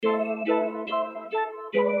Lucid.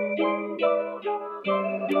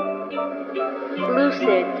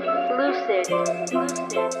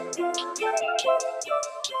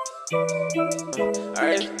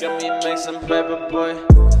 Alright, got me make some paper, boy.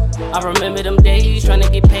 I remember them days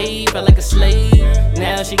tryna get paid, felt like a slave.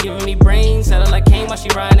 Now she giving me brains, sounded like Kane while she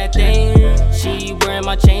riding that thing. She wearing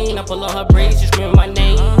my chain, I pull on her braids, she screaming my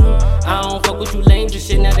name. I don't fuck with you lame, just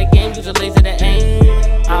shitting at the game, use a laser to aim.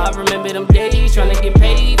 I remember them days tryna get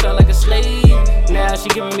paid, felt like a slave. Now she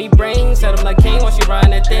giving me brains, sounded like Kane while she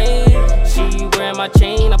riding that thing. She wearing my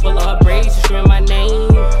chain, I pull on her braids, she screaming my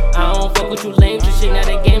name. I don't fuck with you lame, just shitting at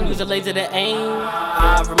the game, use a laser to aim.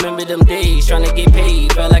 I remember them days tryna get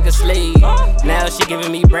paid, felt like a slave. Now she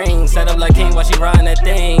giving me brains, set up like King while she riding that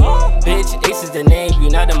thing. Bitch, Ace is the name, you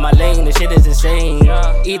not in my lane, the shit is insane.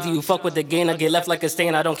 Either you fuck with the game or get left like a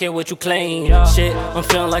stain, I don't care what you claim. Shit, I'm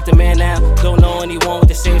feeling like the man now, don't know anyone with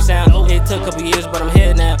the same sound. It took a couple years, but I'm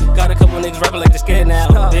here now. Got a couple niggas rapping like they're scared now.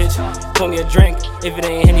 Bitch, pour me a drink, if it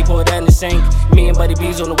ain't Henny, pour that in the sink. Me and Buddi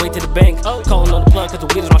Bz on the way to the bank, calling on the plug cause the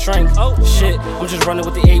weed is my shrink. Shit, I'm just running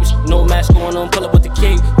with the apes, no mask going on, pull up with the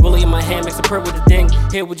cape. Rolling in my hand, makes a purr with the ding.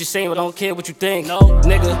 Hear what you're saying, but I don't care what you think. No,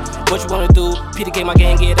 nigga, what you wanna do? Peter K, my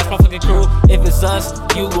gang, yeah, that's my fucking crew. If it's us,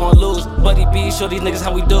 you gon' lose. Buddi Bz, show these niggas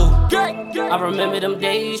how we do. I remember them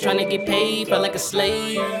days, tryna get paid, felt like a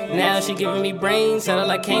slave. Now she giving me brains, sounded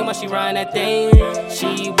like Kane while she riding that thing.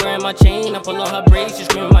 She wearing my chain, I pull on her braids, she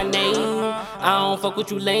screaming my name. I don't fuck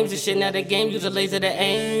with you lames, this shit not a game, use a laser to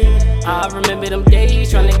aim. I remember them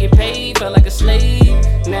days, tryna get paid, felt like a slave.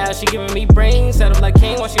 Now she giving me brains, sounded like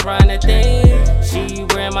Kane while she riding that thing. She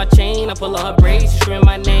wearing my chain, I pull on her braids, she screaming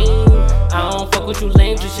my name. I don't fuck with you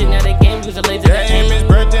lames, this shit not a game, use a laser to aim. That aim is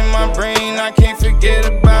birthed in my brain, I can't forget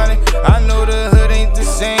about it. I know the hood ain't the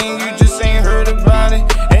same, you just ain't heard about it.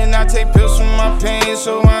 And I take pills for my pain,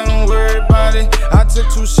 so I don't worry about it. I took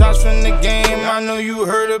 2 shots from the game, I know you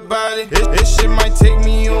heard about it. This shit might take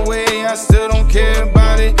me away, I still don't care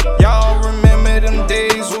about it. Y'all remember them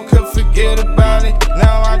days, who could forget about it?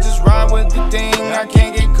 Now I just ride with the thing, I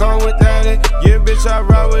can't get caught without it. Yeah, bitch, I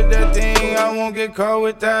ride with that thing, I won't get caught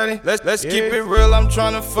without it. Let's keep it real, I'm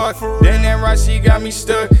tryna fuck. Then that right, she got me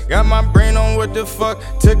stuck. Got my brain on what the fuck.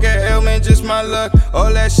 Took a L, man, just my luck.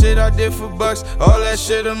 All that shit I did for bucks. All that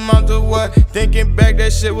shit amount to what? Thinking back,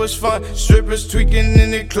 that shit was fun. Strippers tweaking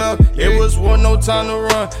in the club. It was war, no time to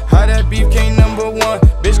run. How that beef came #1.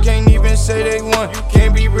 Bitch can't even say they won. You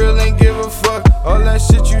can't be real and give a fuck. All that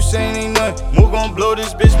shit you saying ain't nothing. Mook gon' blow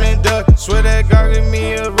this bitch, man, duck. Swear that God give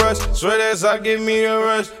me a rush. Swear that Zod give me a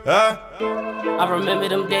rush. I remember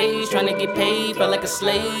them days tryna get paid, felt like a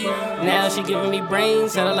slave. Now she giving me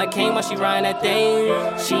brains, sounded like Kane while she riding that thing.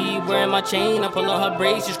 She wearing my chain, I pull on her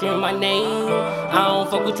braids, she screaming my name. I don't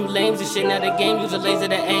fuck with you lames, this shit not a game, use a laser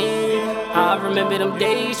to aim. I remember them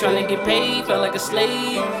days tryna get paid, felt like a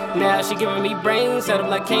slave. Now she giving me brains, sounded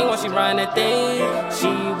like Kane while she riding that thing. She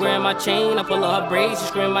wearing my chain, I pull on her braids, she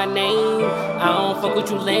screaming my name. I don't fuck with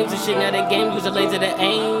you lames, this shit not a game, use a laser to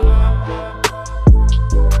aim.